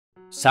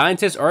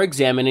Scientists are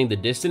examining the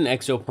distant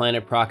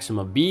exoplanet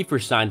Proxima b for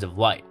signs of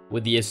light,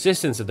 with the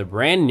assistance of the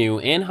brand new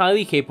and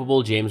highly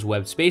capable James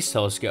Webb Space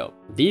Telescope.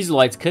 These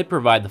lights could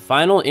provide the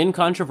final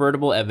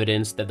incontrovertible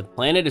evidence that the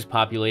planet is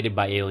populated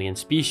by alien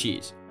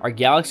species. Our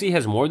galaxy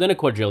has more than a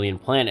quadrillion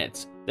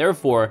planets.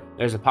 Therefore,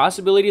 there's a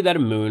possibility that a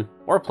moon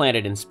or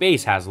planet in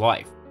space has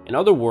life. In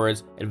other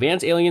words,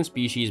 advanced alien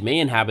species may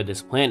inhabit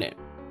this planet.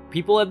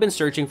 People have been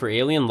searching for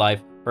alien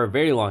life for a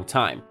very long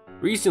time.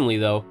 Recently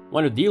though,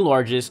 one of the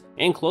largest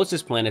and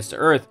closest planets to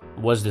Earth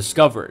was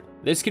discovered.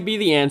 This could be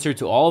the answer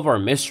to all of our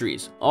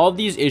mysteries. All of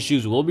these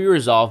issues will be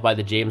resolved by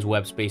the James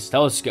Webb Space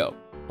Telescope.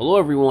 Hello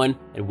everyone,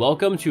 and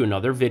welcome to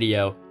another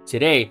video.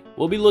 Today,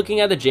 we'll be looking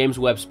at the James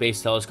Webb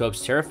Space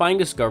Telescope's terrifying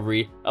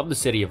discovery of the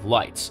City of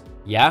Lights.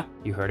 Yeah,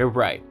 you heard it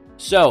right.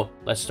 So,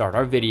 let's start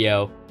our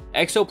video.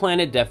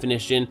 Exoplanet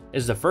definition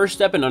is the first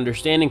step in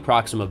understanding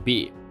Proxima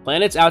b.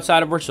 Planets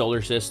outside of our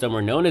solar system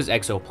are known as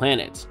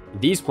exoplanets.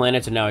 These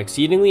planets are now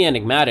exceedingly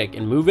enigmatic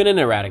and move in an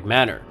erratic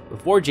manner.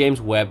 Before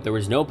James Webb, there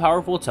was no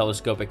powerful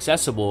telescope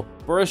accessible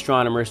for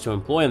astronomers to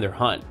employ in their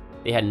hunt.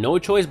 They had no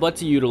choice but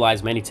to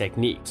utilize many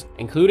techniques,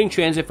 including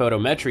transit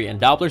photometry and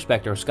Doppler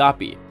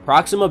spectroscopy.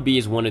 Proxima b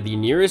is one of the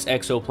nearest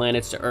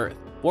exoplanets to Earth,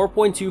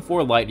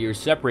 4.24 light-years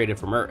separated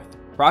from Earth.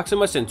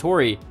 Proxima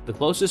Centauri, the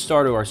closest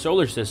star to our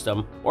solar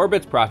system,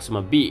 orbits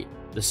Proxima b,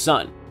 the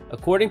Sun.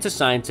 According to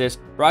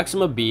scientists,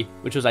 Proxima b,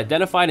 which was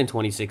identified in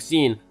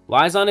 2016,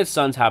 lies on its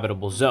sun's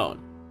habitable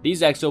zone.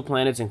 These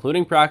exoplanets,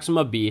 including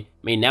Proxima b,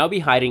 may now be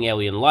hiding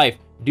alien life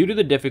due to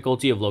the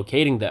difficulty of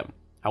locating them.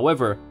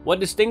 However, what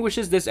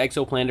distinguishes this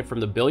exoplanet from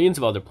the billions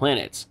of other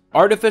planets?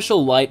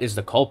 Artificial light is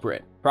the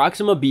culprit.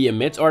 Proxima b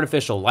emits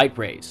artificial light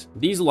rays.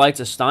 These lights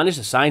astonished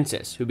the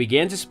scientists, who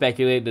began to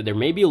speculate that there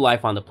may be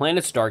life on the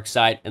planet's dark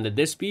side and that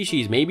this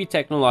species may be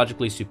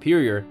technologically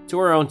superior to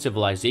our own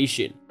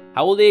civilization.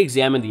 How will they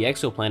examine the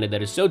exoplanet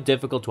that is so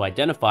difficult to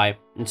identify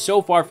and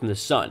so far from the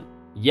Sun?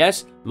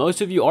 Yes,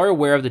 most of you are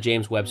aware of the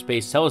James Webb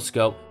Space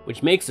Telescope,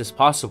 which makes this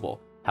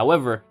possible.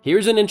 However,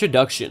 here's an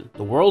introduction: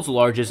 the world's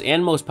largest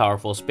and most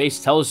powerful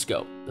space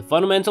telescope. The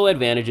fundamental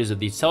advantages of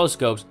these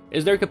telescopes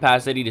is their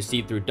capacity to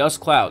see through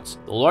dust clouds.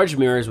 The large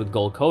mirrors with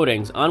gold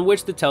coatings on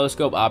which the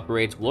telescope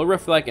operates will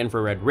reflect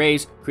infrared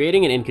rays,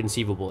 creating an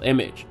inconceivable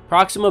image.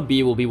 Proxima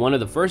b will be one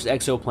of the first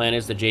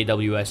exoplanets the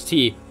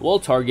JWST will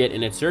target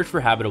in its search for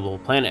habitable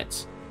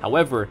planets.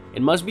 However,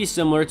 it must be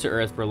similar to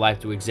Earth for life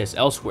to exist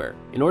elsewhere.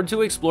 In order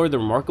to explore the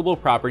remarkable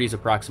properties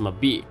of Proxima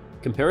b,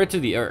 compare it to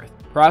the Earth.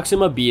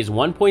 Proxima b is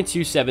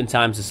 1.27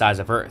 times the size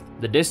of Earth.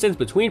 The distance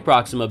between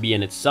Proxima b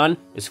and its Sun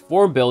is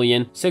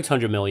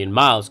 4,600,000,000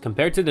 miles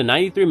compared to the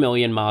 93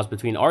 million miles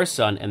between our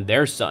Sun and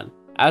their Sun.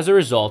 As a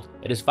result,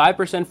 it is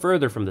 5%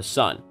 further from the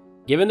Sun.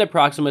 Given that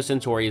Proxima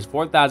Centauri is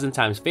 4,000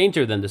 times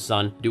fainter than the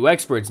Sun, do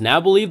experts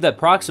now believe that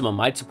Proxima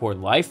might support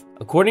life?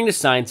 According to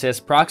scientists,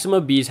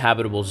 Proxima b's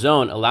habitable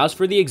zone allows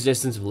for the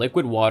existence of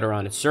liquid water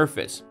on its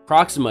surface.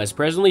 Proxima is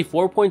presently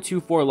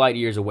 4.24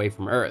 light-years away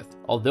from Earth.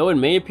 Although it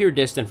may appear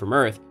distant from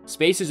Earth,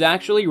 space is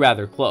actually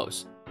rather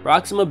close.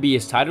 Proxima b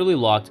is tidally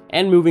locked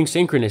and moving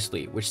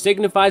synchronously, which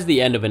signifies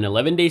the end of an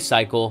 11-day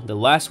cycle that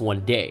lasts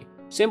one day.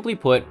 Simply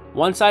put,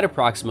 one side of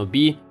Proxima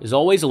b is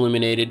always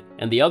illuminated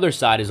and the other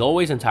side is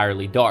always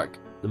entirely dark.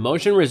 The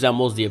motion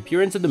resembles the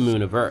appearance of the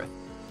moon of Earth.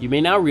 You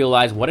may now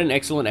realize what an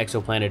excellent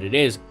exoplanet it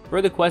is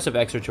for the quest of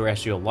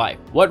extraterrestrial life.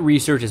 What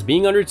research is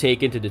being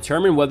undertaken to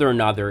determine whether or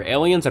not there are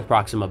aliens at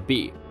Proxima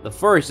b? The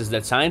first is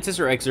that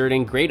scientists are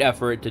exerting great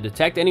effort to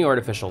detect any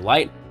artificial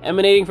light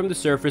emanating from the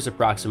surface of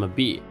Proxima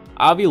b.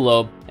 Avi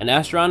Loeb, an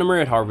astronomer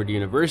at Harvard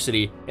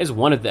University, is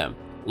one of them.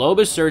 Loeb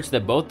asserts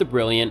that both the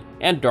brilliant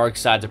and dark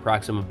sides of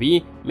Proxima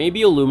b may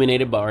be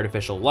illuminated by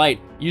artificial light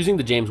using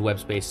the James Webb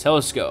Space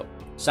Telescope.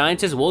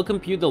 Scientists will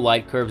compute the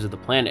light curves of the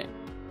planet,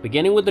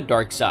 beginning with the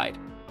dark side.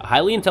 A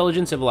highly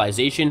intelligent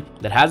civilization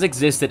that has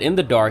existed in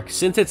the dark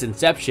since its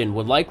inception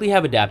would likely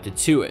have adapted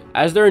to it,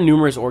 as there are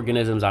numerous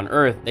organisms on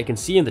Earth that can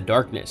see in the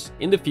darkness.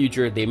 In the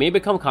future, they may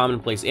become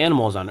commonplace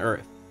animals on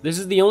Earth. This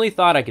is the only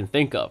thought I can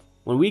think of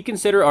when we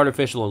consider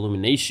artificial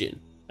illumination.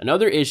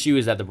 Another issue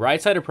is that the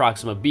bright side of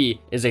Proxima b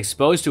is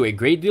exposed to a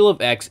great deal of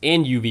X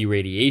and UV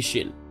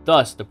radiation.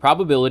 Thus, the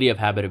probability of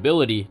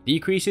habitability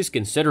decreases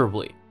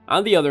considerably.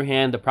 On the other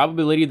hand, the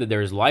probability that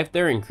there is life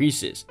there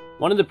increases.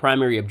 One of the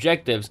primary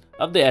objectives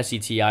of the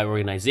SETI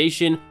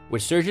organization,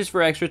 which searches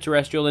for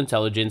extraterrestrial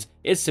intelligence,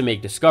 is to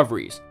make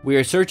discoveries. We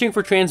are searching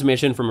for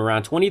transmission from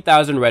around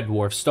 20,000 red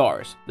dwarf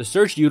stars. The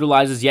search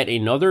utilizes yet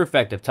another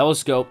effective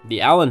telescope,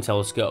 the Allen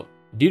telescope.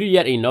 Due to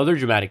yet another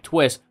dramatic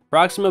twist,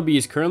 Proxima b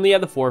is currently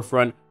at the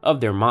forefront of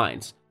their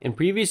minds. In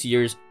previous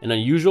years, an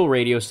unusual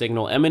radio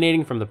signal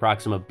emanating from the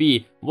Proxima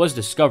b was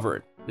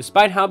discovered.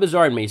 Despite how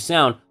bizarre it may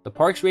sound, the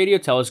Parkes Radio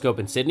Telescope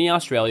in Sydney,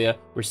 Australia,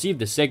 received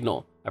the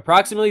signal.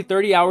 Approximately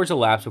 30 hours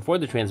elapsed before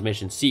the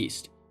transmission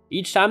ceased.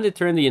 Each time they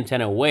turned the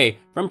antenna away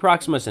from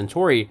Proxima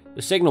Centauri,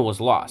 the signal was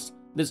lost.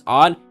 This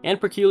odd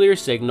and peculiar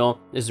signal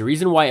is the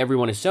reason why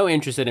everyone is so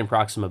interested in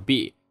Proxima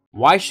b.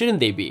 Why shouldn't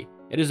they be?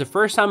 It is the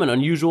first time an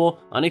unusual,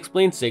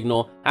 unexplained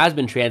signal has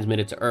been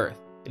transmitted to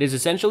Earth. It is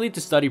essentially to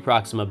study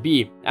Proxima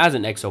b as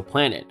an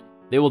exoplanet.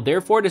 They will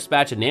therefore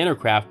dispatch a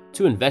nanocraft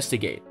to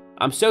investigate.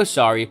 I'm so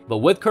sorry, but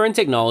with current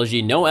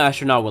technology, no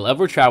astronaut will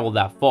ever travel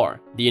that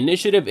far. The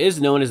initiative is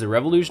known as the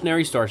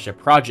Revolutionary Starship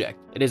Project.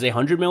 It is a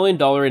 $100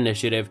 million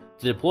initiative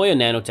to deploy a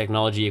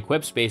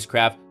nanotechnology-equipped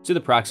spacecraft to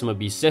the Proxima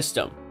b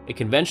system. A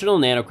conventional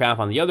nanocraft,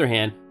 on the other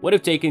hand, would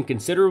have taken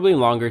considerably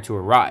longer to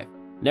arrive.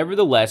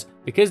 Nevertheless,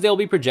 because they'll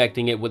be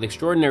projecting it with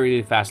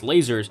extraordinarily fast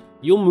lasers,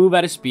 you'll move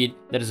at a speed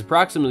that is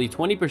approximately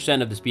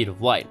 20% of the speed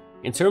of light.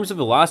 In terms of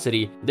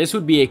velocity, this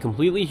would be a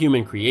completely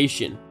human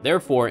creation.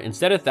 Therefore,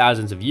 instead of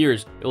thousands of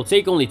years, it will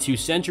take only 2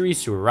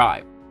 centuries to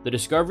arrive. The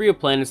discovery of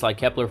planets like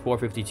Kepler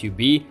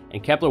 452b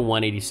and Kepler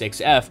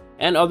 186f,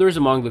 and others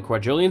among the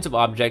quadrillions of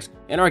objects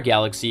in our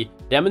galaxy,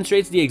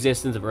 demonstrates the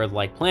existence of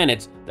Earth-like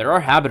planets that are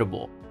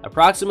habitable.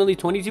 Approximately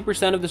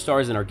 22% of the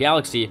stars in our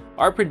galaxy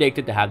are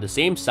predicted to have the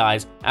same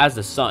size as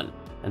the Sun.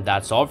 And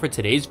that's all for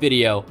today's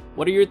video.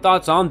 What are your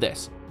thoughts on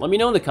this? Let me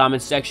know in the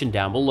comments section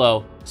down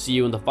below. See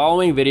you in the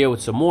following video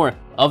with some more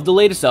of the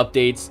latest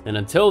updates, and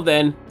until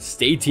then,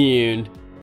 stay tuned.